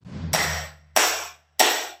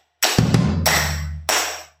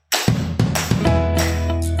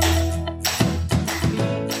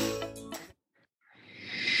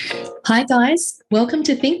Hi, guys. Welcome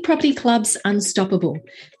to Think Property Club's Unstoppable.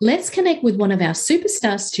 Let's connect with one of our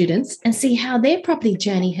superstar students and see how their property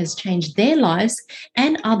journey has changed their lives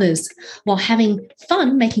and others while having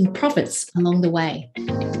fun making profits along the way.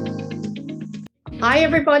 Hi,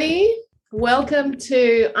 everybody. Welcome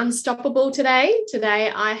to Unstoppable today.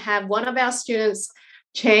 Today, I have one of our students,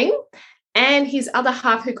 Cheng, and his other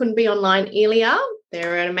half who couldn't be online, Ilya.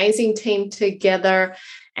 They're an amazing team together,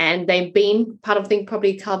 and they've been part of Think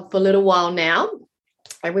Property Club for a little while now.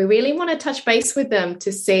 And we really want to touch base with them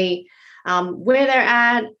to see where they're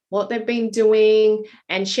at, what they've been doing,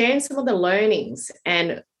 and sharing some of the learnings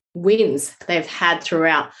and wins they've had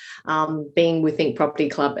throughout being with Think Property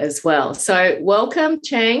Club as well. So welcome,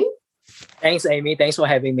 Cheng. Thanks, Amy. Thanks for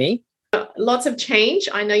having me. Lots of change.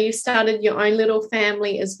 I know you started your own little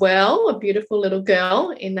family as well, a beautiful little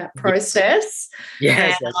girl in that process.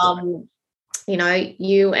 Yes. And, you know,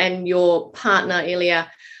 you and your partner,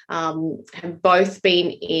 Ilya, have both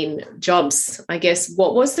been in jobs. I guess,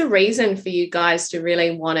 what was the reason for you guys to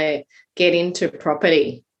really want to get into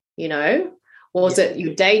property? You know, was it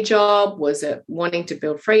your day job? Was it wanting to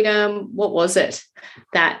build freedom? What was it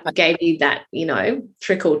that gave you that, you know,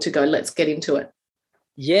 trickle to go, let's get into it?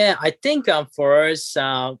 Yeah, I think for us,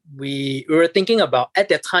 we were thinking about, at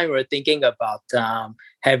that time, we were thinking about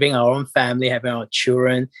having our own family, having our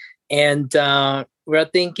children. And we're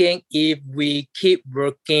thinking if we keep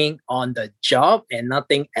working on the job and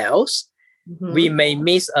nothing else, we may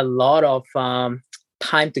miss a lot of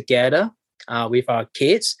time together with our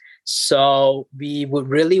kids. So we would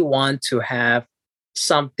really want to have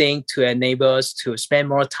something to enable us to spend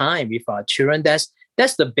more time with our children. That's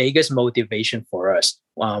the biggest motivation for us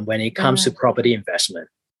when it comes to property investment.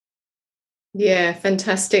 Yeah,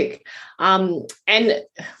 fantastic. And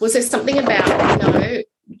was there something about, you know,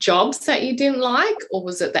 jobs that you didn't like, or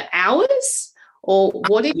was it the hours, or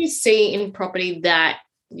what did you see in property that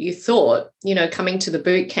you thought, you know, coming to the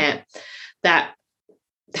boot camp that,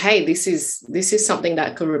 hey, this is something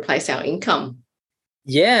that could replace our income?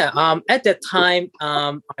 Yeah, at that time,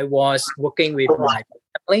 I was working with my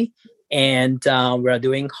family, and we're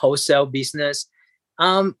doing wholesale business.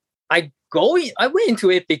 I went into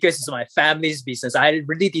it because it's my family's business. I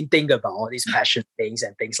really didn't think about all these passion things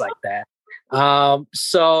and things like that.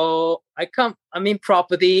 So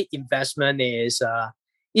property investment is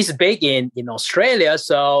big in Australia.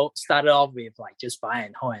 So started off with like just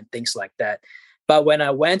buying home and things like that. But when I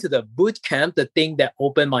went to the boot camp, the thing that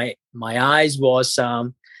opened my eyes was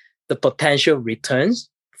the potential returns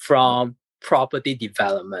from property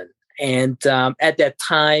development. And at that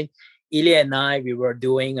time, Ilya and I, we were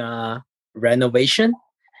doing renovation.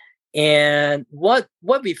 And what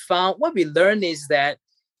we learned is that,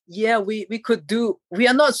 yeah, we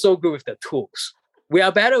are not so good with the tools. We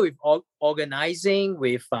are better with organizing,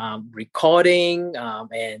 with recording,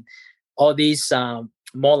 and all these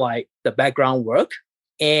more like the background work.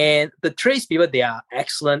 And the tradespeople, they are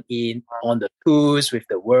excellent on the tools with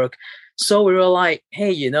the work. So we were like,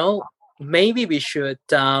 hey, you know, maybe we should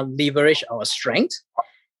leverage our strength.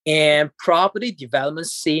 And property development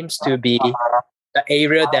seems to be the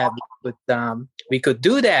area that we could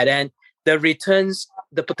do that. And the returns,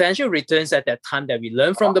 the potential returns at that time that we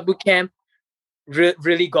learned from the bootcamp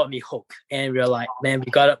really got me hooked. And we were like, man,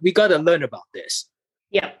 we gotta learn about this.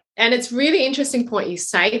 Yeah. And it's really interesting point you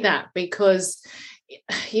say that, because,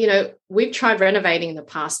 you know, we've tried renovating in the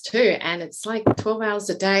past too, and it's like 12 hours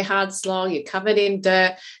a day, hard slog, you're covered in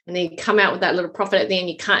dirt, and then you come out with that little profit at the end.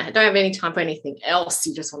 You don't have any time for anything else.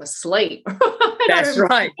 You just want to sleep. That's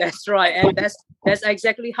right. And that's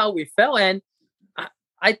exactly how we felt. And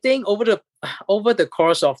I think over the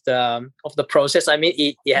course of the process, I mean,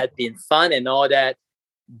 it had been fun and all that,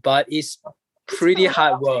 but it's pretty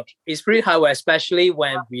hard work. It's pretty hard work, especially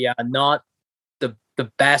when we are not the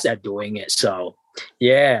best at doing it. So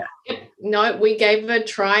yeah. No, we gave it a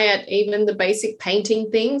try at even the basic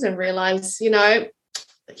painting things and realized, you know,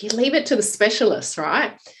 you leave it to the specialists,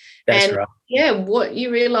 right? That's right. Yeah, what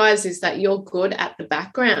you realize is that you're good at the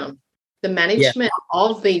background, the management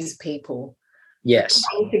of these people. Yes.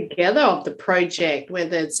 Putting together of the project,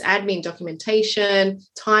 whether it's admin, documentation,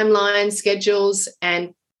 timeline, schedules,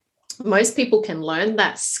 and most people can learn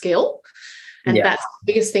that skill. And that's the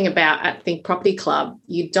biggest thing about at Think Property Club.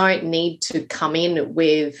 You don't need to come in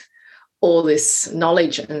with all this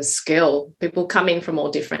knowledge and skill. People come in from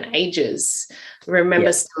all different ages.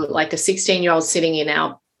 Remember, like a 16-year-old sitting in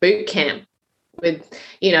our boot camp with,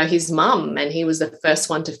 you know, his mum, and he was the first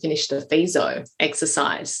one to finish the FISO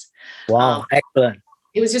exercise. Wow, excellent.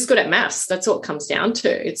 He was just good at maths. That's what it comes down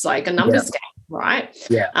to. It's like a numbers game. right?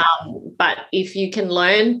 Yeah. But if you can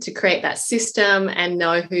learn to create that system and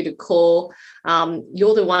know who to call,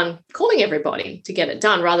 you're the one calling everybody to get it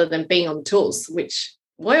done rather than being on the tools, which,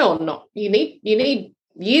 well, not you need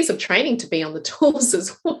years of training to be on the tools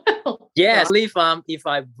as well. Yes, right? If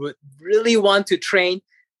I would really want to train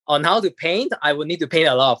on how to paint, I would need to paint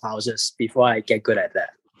a lot of houses before I get good at that.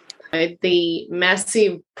 The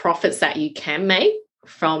massive profits that you can make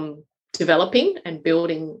from developing and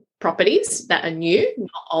building properties that are new, not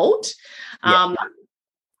old. Yeah.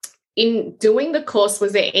 In doing the course,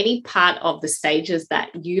 was there any part of the stages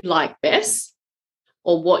that you like best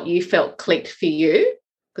or what you felt clicked for you?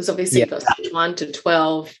 Because obviously you've got stage 1 to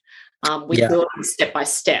 12. We build them step by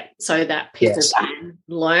step so that people can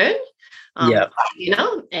learn,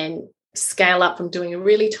 and scale up from doing a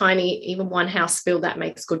really tiny, even one house build that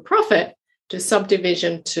makes good profit to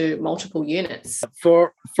subdivision to multiple units.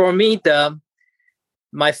 For me,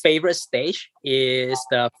 my favorite stage is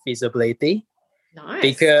the feasibility. Nice.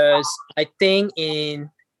 Because I think in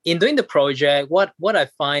doing the project, what I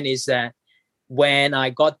find is that when I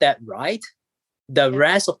got that right, the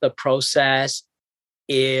rest of the process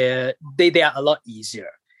they are a lot easier.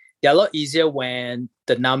 They're a lot easier when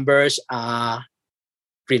the numbers are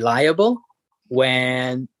reliable.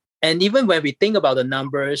 And even when we think about the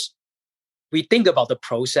numbers, we think about the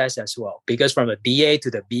process as well. Because from the DA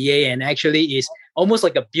to the BA, and actually is almost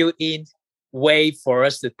like a built-in way for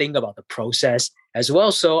us to think about the process as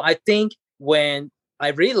well. So I think when I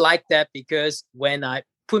really like that, because when I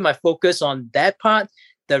put my focus on that part,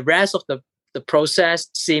 the rest of the process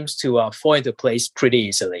seems to fall into place pretty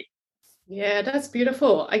easily. Yeah, that's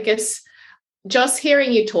beautiful. I guess just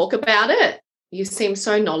hearing you talk about it, you seem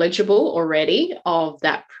so knowledgeable already of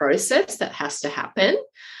that process that has to happen.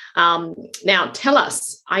 Now, tell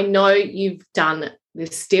us, I know you've done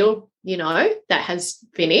this deal, that has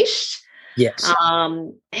finished. Yes.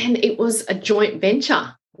 And it was a joint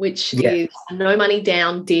venture, which is a no money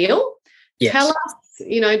down deal. Yes. Tell us,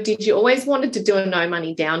 did you always wanted to do a no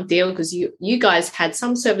money down deal? Because you guys had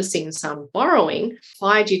some servicing, some borrowing,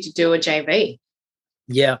 inspired you to do a JV.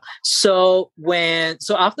 Yeah. So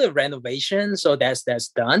after the renovation, so that's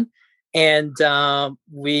done. And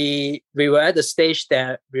we were at the stage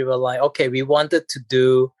that we were like, okay, we wanted to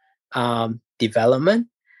do development.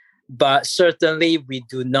 But certainly we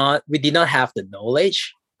did not have the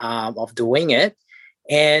knowledge of doing it.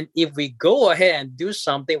 And if we go ahead and do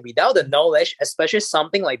something without the knowledge, especially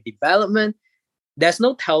something like development, there's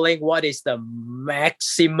no telling what is the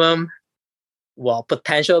maximum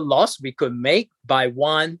potential loss we could make by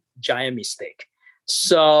one giant mistake.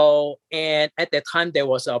 So, and at that time, there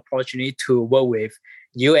was an opportunity to work with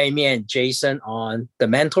you, Amy, and Jason on the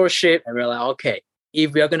mentorship. And we're like, okay,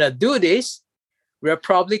 if we're going to do this, we're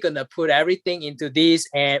probably going to put everything into this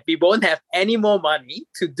and we won't have any more money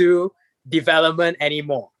to do development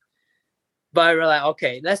anymore. But we're like,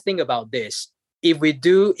 okay, let's think about this. If we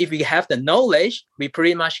have the knowledge, we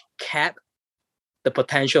pretty much cap the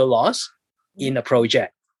potential loss in a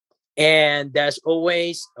project. And there's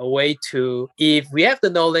always a way to, if we have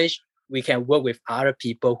the knowledge, we can work with other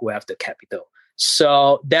people who have the capital.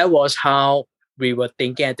 So that was how we were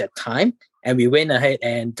thinking at that time. And we went ahead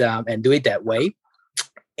and do it that way.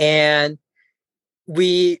 And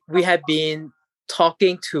we have been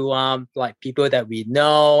talking to like people that we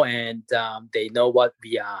know, and they know what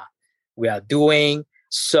we are doing.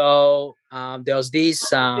 So there was this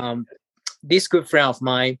good friend of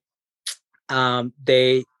mine.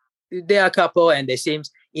 They are a couple and they seem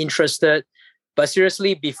interested. But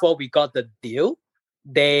seriously, before we got the deal,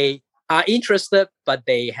 they are interested, but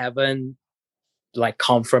they haven't like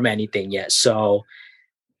confirmed anything yet. So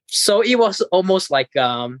it was almost like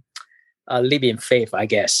a leap in faith, I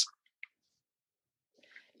guess.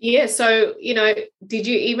 Yeah. So, did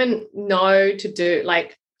you even know to do,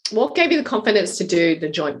 like, what gave you the confidence to do the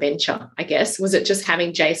joint venture, I guess? Was it just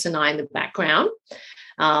having Jason and I in the background,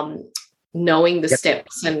 knowing the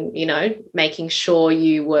steps and, making sure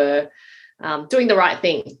you were doing the right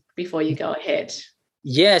thing before you go ahead?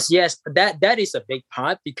 Yes. That is a big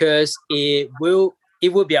part, because it will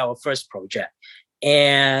be our first project.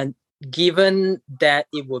 And given that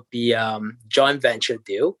it would be a joint venture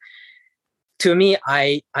deal, to me,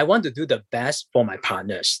 I want to do the best for my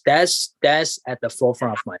partners. That's at the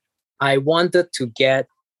forefront of my. I wanted to get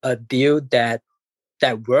a deal that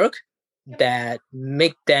work, that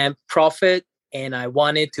make them profit, and I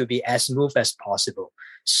want it to be as smooth as possible.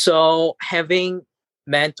 So having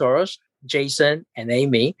mentors, Jason and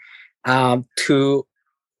Amy, to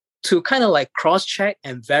kind of like cross-check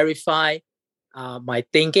and verify my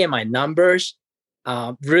thinking, my numbers,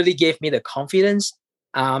 really gave me the confidence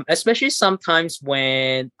Especially sometimes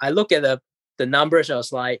when I look at the numbers, I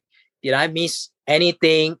was like, did I miss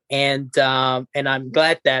anything? And I'm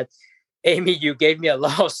glad that Amy, you gave me a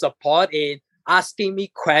lot of support in asking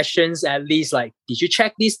me questions. At least like, did you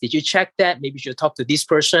check this? Did you check that? Maybe you should talk to this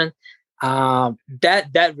person.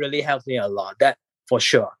 That really helped me a lot. That for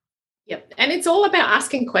sure. Yep. And it's all about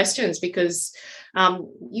asking questions because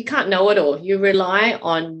you can't know it all. You rely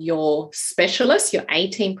on your specialists, your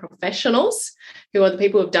A-team professionals, who are the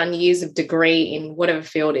people who've done years of degree in whatever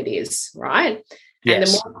field it is, right? Yes. And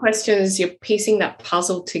the more questions you're piecing that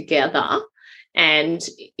puzzle together, and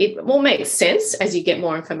it will make sense as you get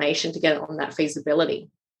more information together on that feasibility,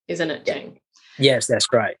 isn't it, Jane? Yes, that's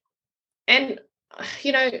right. And,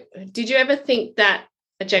 did you ever think that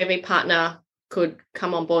a JV partner could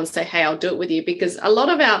come on board and say, hey, I'll do it with you? Because a lot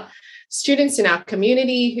of our students in our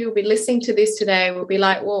community who will be listening to this today will be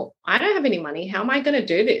like, well, I don't have any money. How am I going to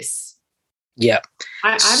do this? Yeah.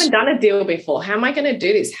 I haven't done a deal before. How am I going to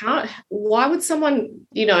do this? Why would someone,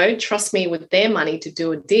 trust me with their money to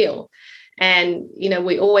do a deal? And,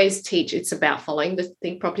 we always teach it's about following the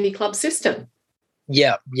Think Property Club system.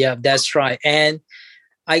 Yeah, that's right. And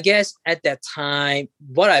I guess at that time,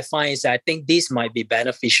 what I find is that I think this might be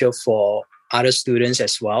beneficial for other students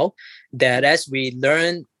as well, that as we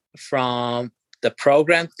learn from the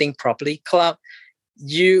program Think Property Club,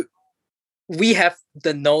 we have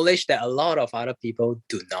the knowledge that a lot of other people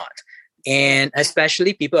do not. And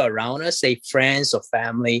especially people around us, say friends or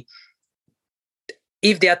family,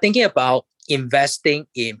 if they are thinking about investing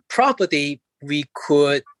in property, we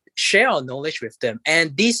could share our knowledge with them.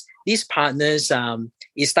 And these partners,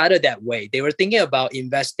 it started that way. They were thinking about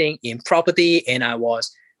investing in property, and I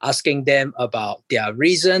was asking them about their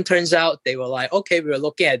reason. Turns out they were like, okay, we were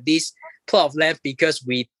looking at this plot of land because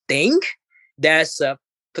we think there's a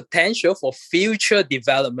potential for future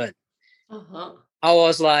development. Uh-huh. I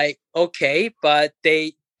was like, okay, but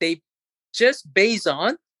they just based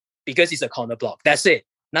on because it's a corner block. That's it.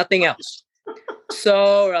 Nothing else.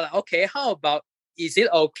 So we're like, okay, how about, is it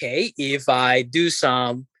okay if I do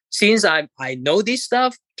since I know this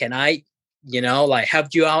stuff, can I, help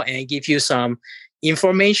you out and give you some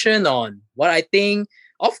information on what I think?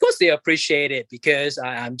 Of course, they appreciate it because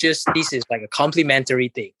this is like a complimentary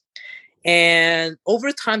thing. And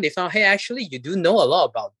over time, they found, hey, actually, you do know a lot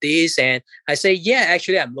about this. And I say, yeah,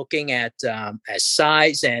 actually, I'm looking at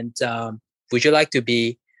sites, and would you like to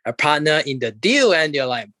be a partner in the deal? And they're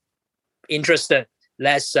like, interested.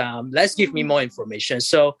 Let's give me more information.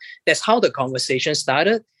 So that's how the conversation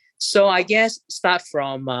started. So I guess start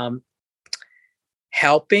from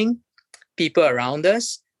helping people around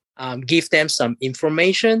us, give them some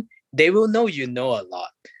information. They will know you know a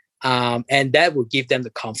lot. And that will give them the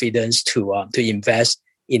confidence to invest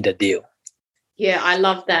in the deal. Yeah, I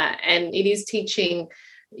love that. And it is teaching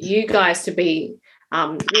you guys to be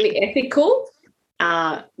really ethical,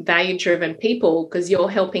 value-driven people, because you're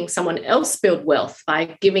helping someone else build wealth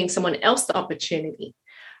by giving someone else the opportunity,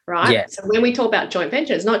 right? Yeah. So when we talk about joint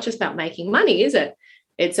venture, it's not just about making money, is it?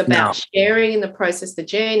 It's about sharing in the process, the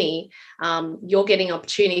journey. You're getting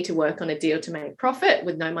opportunity to work on a deal to make profit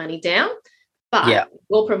with no money down. But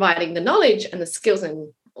you're providing the knowledge and the skills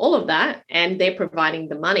and all of that, and they're providing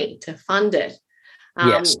the money to fund it.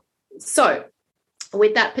 Yes. So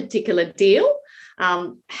with that particular deal,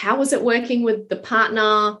 how was it working with the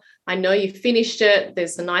partner? I know you finished it.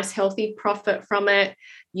 There's a nice, healthy profit from it.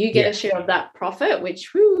 You get a share of that profit, which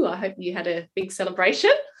I hope you had a big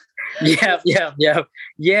celebration. Yeah.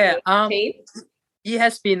 It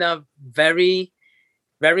has been a very,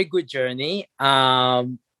 very good journey.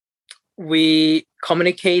 We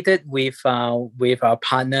communicated with our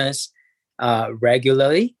partners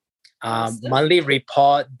regularly. Awesome. Monthly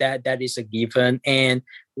report that is a given, and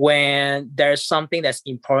when there's something that's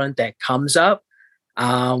important that comes up,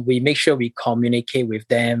 we make sure we communicate with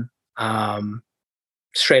them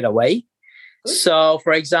straight away. Good. So,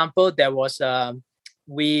 for example, there was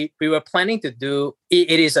we were planning to do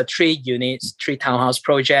it is a 3 townhouse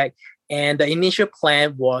project, and the initial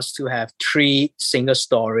plan was to have 3 single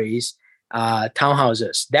stories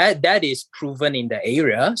townhouses. That is proven in the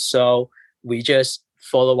area, so we just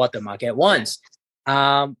follow what the market wants.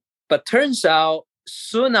 But turns out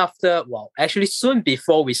soon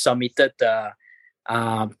before we submitted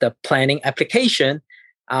the planning application,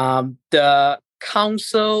 the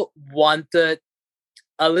council wanted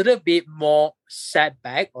a little bit more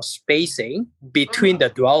setback or spacing between the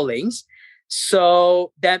dwellings.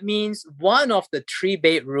 So that means one of the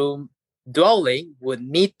 3-bedroom dwelling would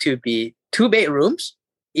need to be 2 bedrooms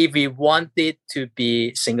if we want it to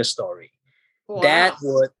be single story. Wow.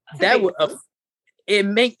 That would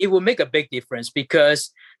it will make a big difference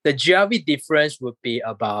because the GRV difference would be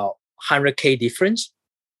about 100K difference.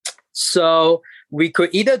 So we could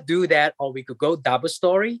either do that or we could go double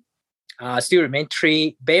story, still remain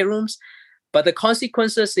 3 bedrooms. But the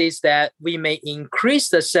consequences is that we may increase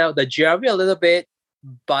the GRV a little bit,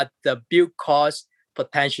 but the build cost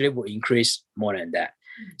potentially will increase more than that.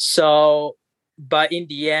 So, but in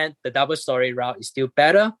the end, the double story route is still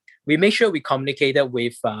better. We make sure we communicated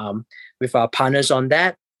with our partners on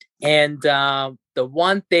that. And the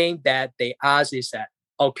one thing that they ask is that,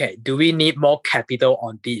 okay, do we need more capital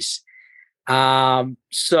on this?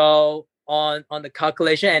 So on the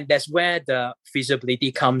calculation, and that's where the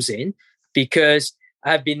feasibility comes in, because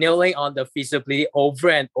I've been nailing on the feasibility over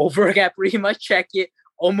and over again. I pretty much check it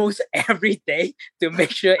almost every day to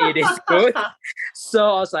make sure it is good. So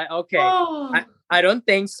I was like, okay, I don't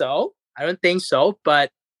think so.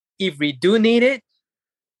 But if we do need it,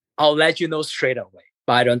 I'll let you know straight away.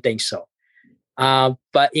 But I don't think so.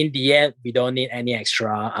 But in the end, we don't need any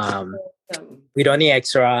extra. We don't need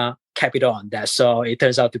extra capital on that. So it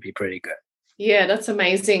turns out to be pretty good. Yeah, that's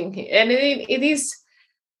amazing, and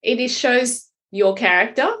it shows your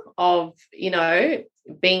character of,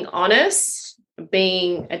 being honest,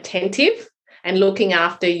 being attentive, and looking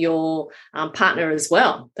after your partner as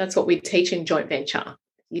well. That's what we teach in joint venture.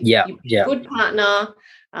 Good partner,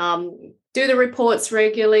 do the reports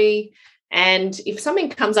regularly, and if something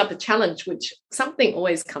comes up, a challenge, which something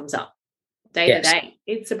always comes up day to day,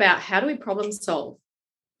 it's about how do we problem solve.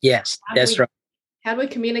 Yes, that's right. How do we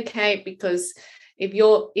communicate? Because if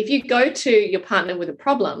you go to your partner with a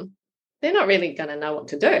problem, they're not really going to know what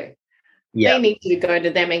to do. Yeah. They need you to go to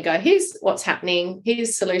them and go, here's what's happening.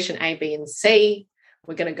 Here's solution A, B, and C.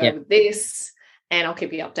 We're going to go with this, and I'll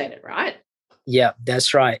keep you updated, right? Yeah,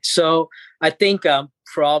 that's right. So I think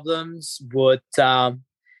problems will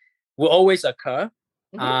always occur.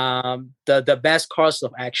 Mm-hmm. The best course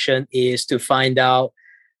of action is to find out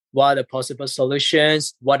what are the possible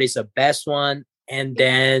solutions, what is the best one, and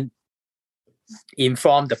then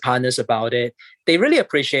inform the partners about it. They really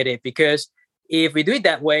appreciate it because if we do it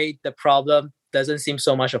that way, the problem doesn't seem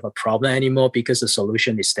so much of a problem anymore because the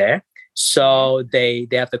solution is there. So they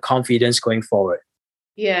have the confidence going forward.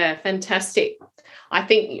 Yeah, fantastic.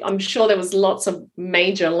 I'm sure there was lots of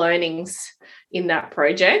major learnings in that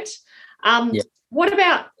project. What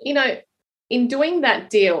about, in doing that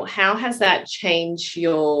deal, how has that changed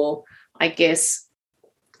your, I guess,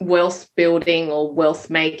 wealth building or wealth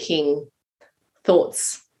making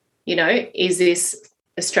thoughts? Is this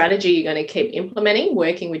a strategy you're going to keep implementing,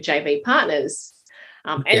 working with JV partners?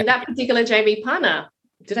 And that particular JV partner,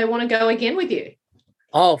 do they want to go again with you?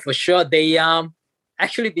 Oh, for sure. They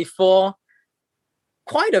actually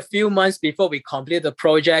quite a few months before we completed the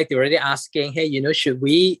project, they were already asking, hey, should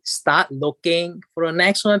we start looking for the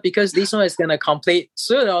next one? Because this one is going to complete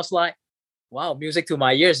soon. I was like, wow, music to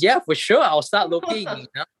my ears. Yeah, for sure. I'll start looking.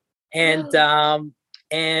 And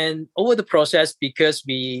over the process, because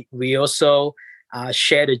we also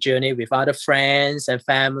share the journey with other friends and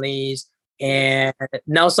families. And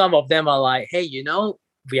now some of them are like, hey,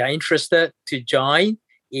 we are interested to join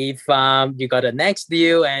if you got a next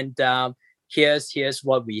deal, and here's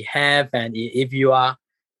what we have, and if you are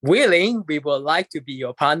willing, we would like to be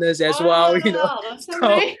your partners as well. That's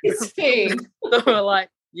amazing. So we're like,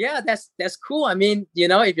 yeah, that's cool. I mean,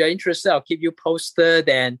 if you're interested, I'll keep you posted.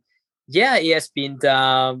 And yeah, it's been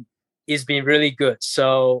really good.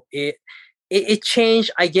 So it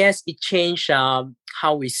changed. I guess it changed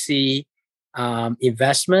how we see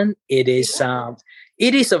investment. It is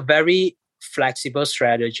a very flexible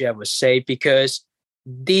strategy, I would say, because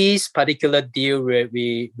this particular deal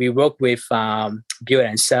we work with build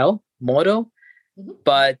and sell model,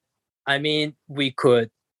 but I mean we could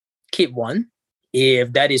keep one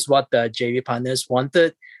if that is what the JV partners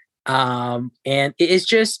wanted, and it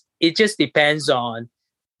just depends on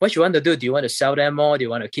what you want to do. Do you want to sell them more? Do you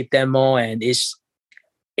want to keep them more? And it's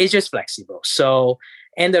just flexible. So,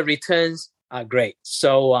 and the returns are great.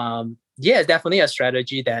 So it's definitely a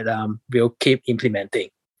strategy that we'll keep implementing.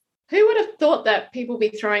 Who would have thought that people be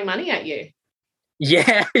throwing money at you?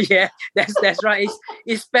 Yeah, that's right.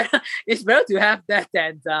 It's better to have that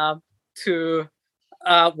than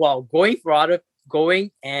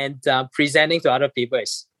going and presenting to other people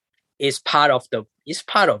is part of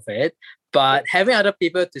it. But having other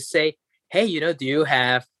people to say, hey, do you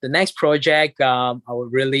have the next project? I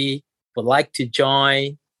would like to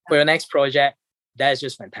join for your next project. That's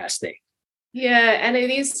just fantastic. Yeah, and it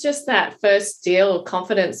is just that first deal,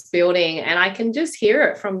 confidence building. And I can just hear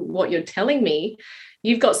it from what you're telling me.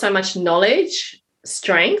 You've got so much knowledge,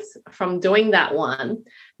 strength from doing that one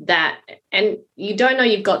that, and you don't know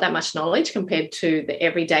you've got that much knowledge compared to the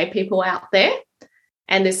everyday people out there.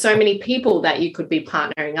 And there's so many people that you could be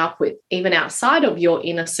partnering up with, even outside of your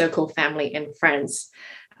inner circle, family and friends,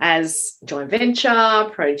 as joint venture,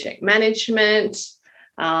 project management,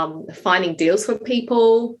 finding deals for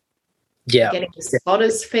people, getting a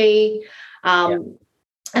spotter's fee. And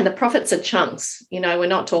the profits are chunks. We're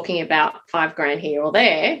not talking about $5,000 here or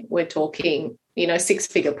there. We're talking,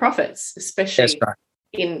 6-figure profits, especially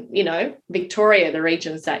in, Victoria, the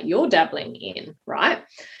regions that you're dabbling in, right?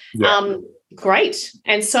 Yeah. Great.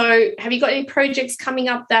 And so have you got any projects coming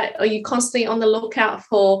up that are you constantly on the lookout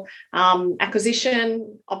for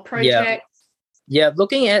acquisition of projects? Yeah,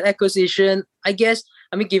 looking at acquisition, I guess,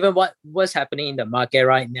 given what's happening in the market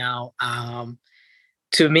right now,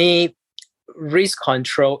 to me, risk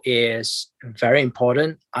control is very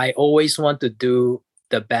important. I always want to do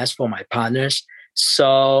the best for my partners.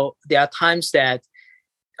 So there are times that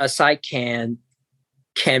a site can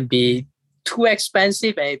be too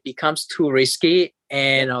expensive and it becomes too risky.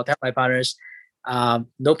 And I'll tell my partners,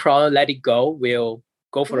 no problem, let it go. We'll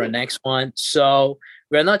go for the next one. So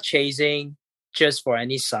we're not chasing just for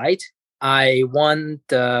any site. I want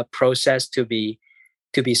the process to be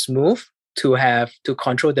smooth, to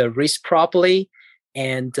control the risk properly.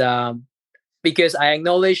 And because I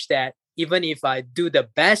acknowledge that even if I do the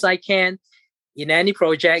best I can in any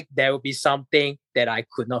project, there will be something that I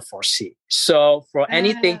could not foresee. So for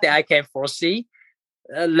anything that I can foresee,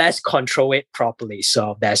 let's control it properly.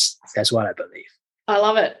 So that's what I believe. I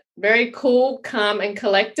love it. Very cool, calm and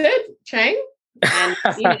collected, Chang. And,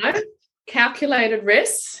 calculated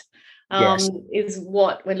risks is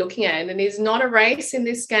what we're looking at. And it is not a race in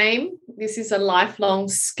this game. This is a lifelong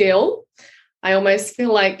skill. I almost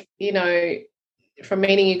feel like, from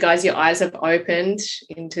meeting you guys, your eyes have opened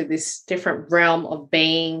into this different realm of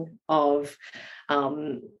being, of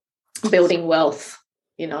building wealth,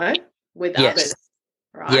 with others.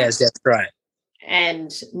 Right? Yes, that's right.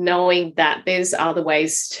 And knowing that there's other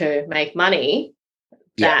ways to make money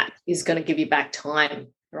that is going to give you back time,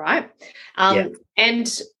 right?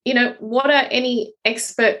 And, what are any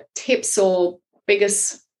expert tips or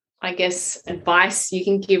biggest, I guess, advice you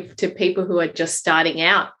can give to people who are just starting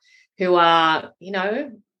out, who are,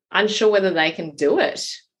 unsure whether they can do it?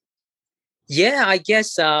 Yeah, I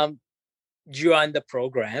guess you are in the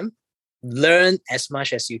program. Learn as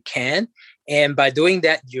much as you can. And by doing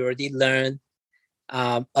that, you already learn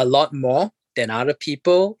a lot more than other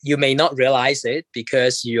people. You may not realize it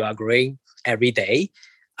because you are growing every day.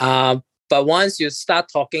 But once you start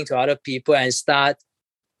talking to other people and start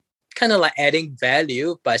kind of like adding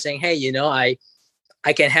value by saying, hey,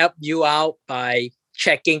 I can help you out by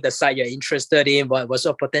checking the site you're interested in, what's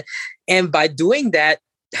your potential. And by doing that,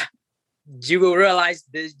 you will realize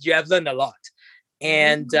that you have learned a lot.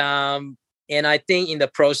 And I think in the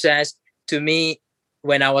process, to me,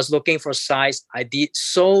 when I was looking for sites, I did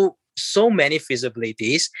so many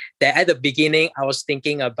feasibilities that at the beginning, I was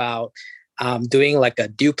thinking about doing like a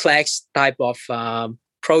duplex type of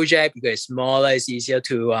project because it's smaller, it's easier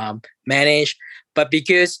to manage. But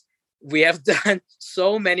because we have done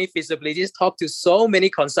so many feasibilities, talked to so many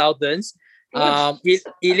consultants,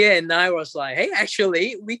 Ilya and I was like, hey,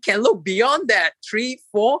 actually, we can look beyond that. 3,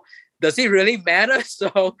 4, does it really matter?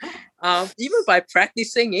 So even by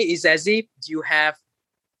practicing it, it's as if you have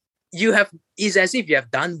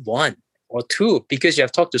done 1 or 2 because you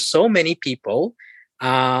have talked to so many people.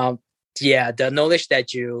 The knowledge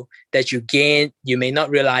that you gain, you may not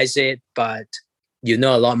realize it, but you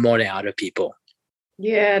know a lot more than other people.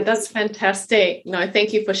 Yeah, that's fantastic. No,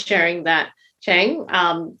 thank you for sharing that, Chang.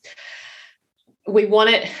 We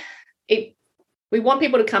want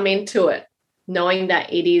people to come into it knowing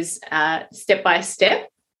that it is step by step,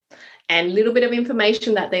 and a little bit of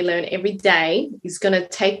information that they learn every day is going to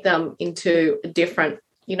take them into a different,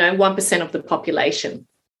 1% of the population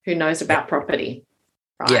who knows about property,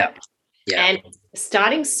 right? Yeah. And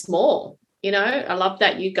starting small, I love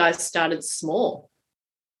that you guys started small.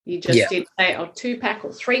 You just did say, 2-pack or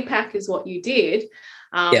 3-pack is what you did.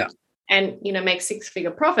 And, make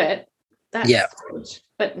 6-figure profit. That's good.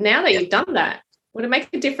 But now that you've done that, would it make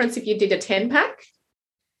a difference if you did a 10-pack?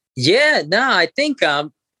 Yeah, no, I think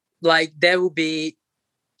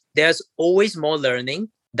there's always more learning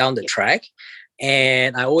down the track.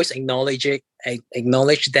 And I always acknowledge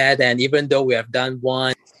that. And even though we have done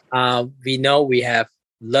 1, we know we have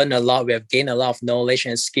learned a lot. We have gained a lot of knowledge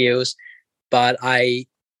and skills. But I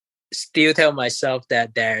still tell myself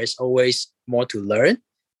that there's always more to learn.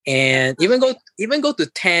 And even go to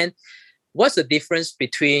 10, what's the difference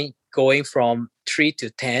between going from 3 to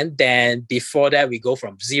 10 than before that we go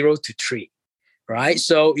from 0 to 3, right?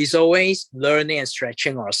 So it's always learning and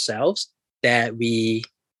stretching ourselves that we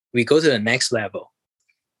go to the next level.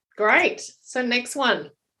 Great. So next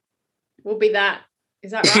one will be that.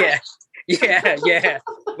 Is that right? Yeah.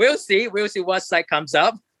 We'll see what site comes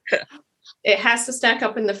up. It has to stack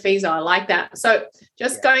up in the fees. I like that. So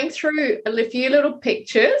just going through a few little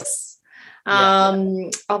pictures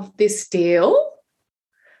of this deal.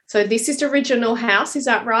 So this is the original house. Is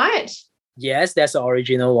that right? Yes, that's the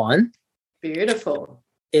original one. Beautiful.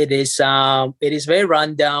 It is very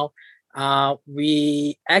rundown.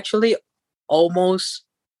 We actually almost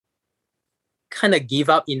kind of give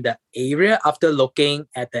up in the area after looking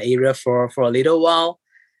at the area for a little while.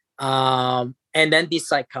 And then this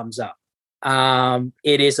site comes up.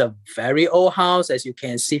 It is a very old house, as you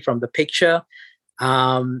can see from the picture.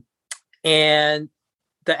 And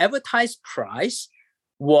the advertised price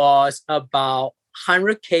was about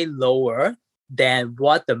 100K lower than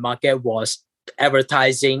what the market was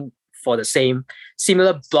advertising for the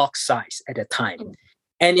similar block size at the time.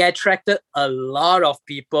 And it attracted a lot of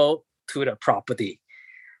people to the property.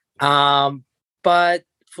 But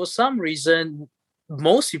for some reason,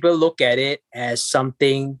 most people look at it as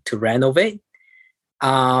something to renovate.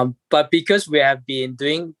 But because we have been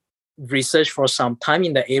doing research for some time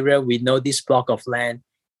in the area, we know this block of land,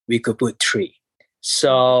 we could put 3.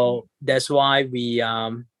 So that's why we,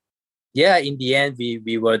 in the end,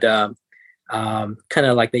 we were the kind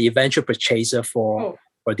of like the eventual purchaser for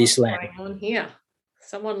this land. What's going on here?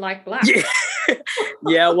 Someone like black.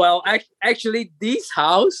 Yeah, well, actually, this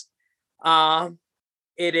house,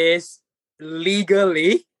 it is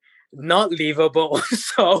legally not livable,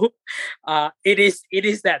 so it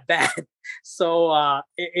is that bad. So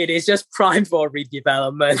it is just prime for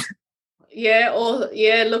redevelopment.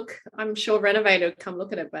 Look, I'm sure renovator would come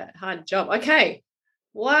look at it, but hard job. Okay,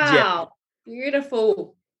 wow,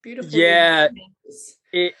 beautiful. Yeah,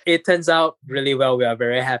 it turns out really well. We are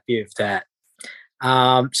very happy with that.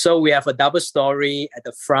 So we have a double story at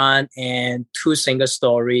the front and 2 single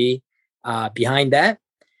story behind that.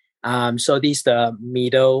 So this is the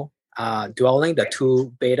middle dwelling, the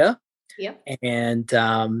 2 beta. Yeah. And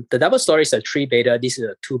the double story is a 3 beta. This is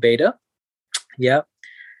a 2 beta. Yeah.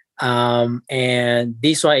 And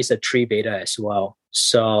this one is a 3 beta as well.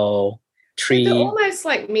 So 3. They're almost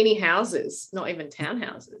like mini houses, not even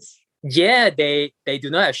townhouses. Yeah, they do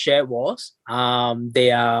not have shared walls. They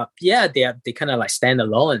kind of like stand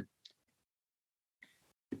alone.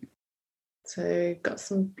 So got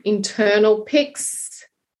some internal pics.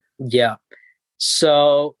 Yeah.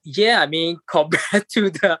 So I mean, compared to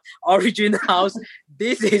the original house,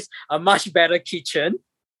 this is a much better kitchen.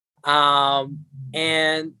 And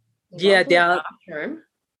Lovely they are. bathroom.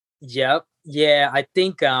 Yep. Yeah, I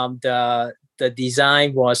think the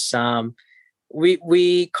design was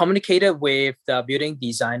we communicated with the building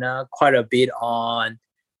designer quite a bit on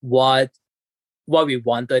what we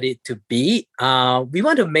wanted it to be. We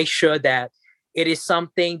want to make sure that it is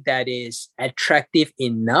something that is attractive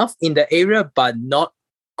enough in the area, but not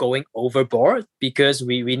going overboard, because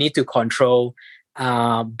we need to control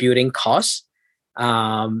building costs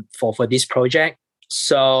for this project.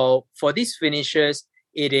 So for these finishes,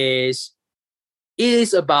 it is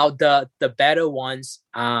about the better ones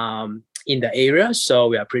in the area. So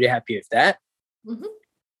we are pretty happy with that. Mm-hmm.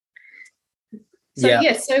 So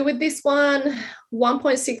so with this one,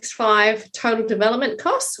 1.65 total development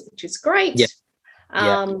costs, which is great. Yeah.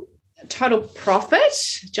 Total profit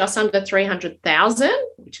just under 300,000,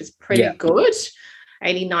 which is pretty good.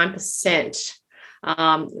 89%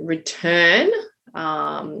 return,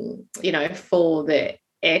 for the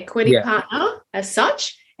equity partner as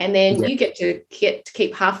such, and then you get to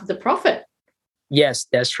keep half of the profit. Yes,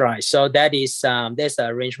 that's right. So that is that's the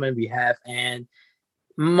arrangement we have, and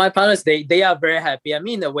my partners they are very happy. I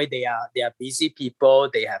mean, in the way they are busy people.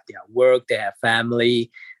 They have their work, they have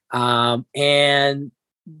family, and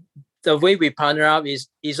the way we partner up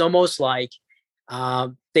is almost like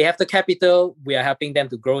they have the capital. We are helping them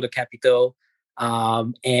to grow the capital,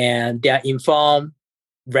 and they are informed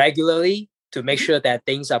regularly to make sure that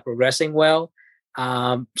things are progressing well.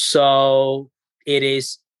 So it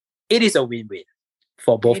is a win-win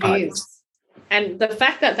for both parties. And the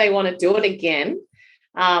fact that they want to do it again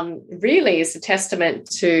really is a testament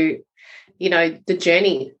to, the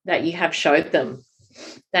journey that you have showed them,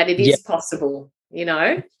 that it is possible,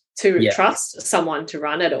 to trust someone to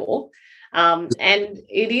run it all. And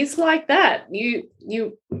it is like that. You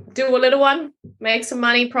do a little one, make some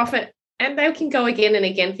money, profit, and they can go again and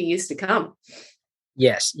again for years to come.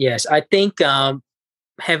 Yes. I think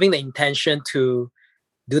having the intention to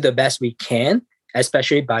do the best we can,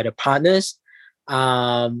 especially by the partners,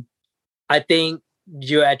 I I think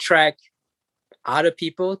you attract other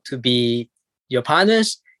people to be your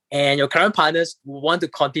partners, and your current partners will want to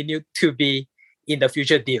continue to be in the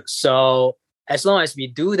future deals. So as long as we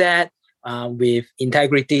do that with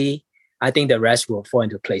integrity, I think the rest will fall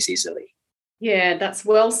into place easily. Yeah, that's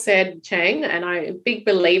well said, Chang. And I'm a big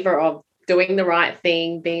believer of doing the right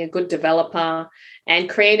thing, being a good developer, and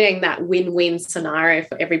creating that win-win scenario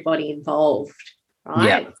for everybody involved,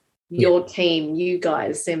 right? Yeah. Your team, you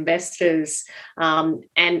guys, investors, and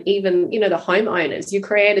even, the homeowners. You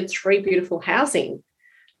created 3 beautiful housing.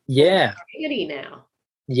 Yeah. Now.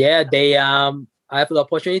 Yeah, I have the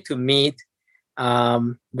opportunity to meet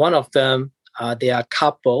one of them. They are a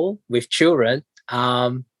couple with children.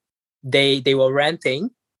 They were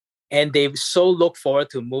renting, and they so look forward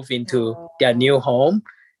to move into their new home.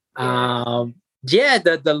 The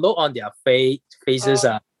look on their faces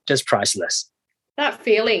are just priceless. That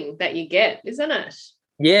feeling that you get, isn't it?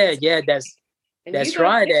 Yeah, that's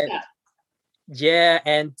right.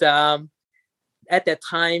 And at that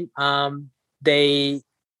time,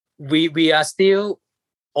 we are still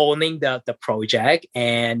owning the project,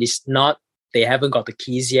 and they haven't got the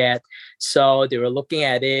keys yet. So they were looking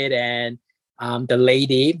at it, and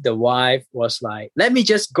the wife was like, let me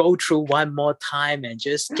just go through one more time and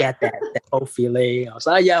just get that whole feeling. I was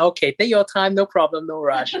like, yeah, okay, take your time, no problem, no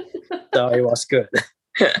rush. So it was good.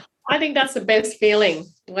 I think that's the best feeling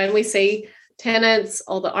when we see tenants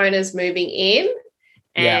or the owners moving in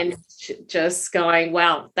and just going,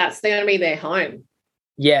 wow, that's going to be their home.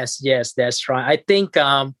 Yes, that's right. I think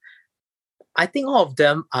all of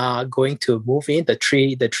them are going to move in, the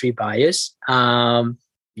three buyers.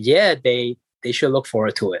 They should look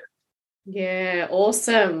forward to it. Yeah,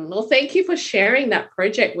 awesome. Well, thank you for sharing that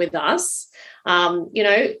project with us.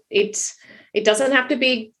 It doesn't have to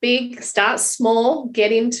be big. Start small,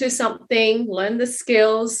 get into something, learn the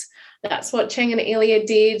skills. That's what Chang and Ilya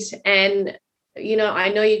did. And,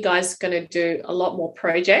 I know you guys are going to do a lot more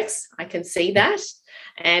projects. I can see that.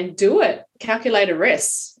 And do it. Calculate a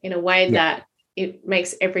risk in a way that it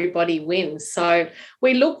makes everybody win. So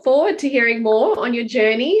we look forward to hearing more on your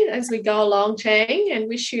journey as we go along, Chang, and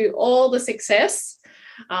wish you all the success.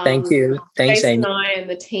 Thank you. Thanks, Jason Amy. and I and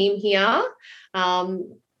the team here.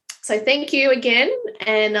 So thank you again.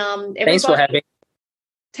 And thanks for having me.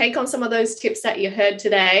 Take on some of those tips that you heard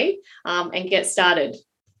today and get started.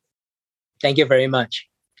 Thank you very much.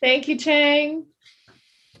 Thank you, Chang.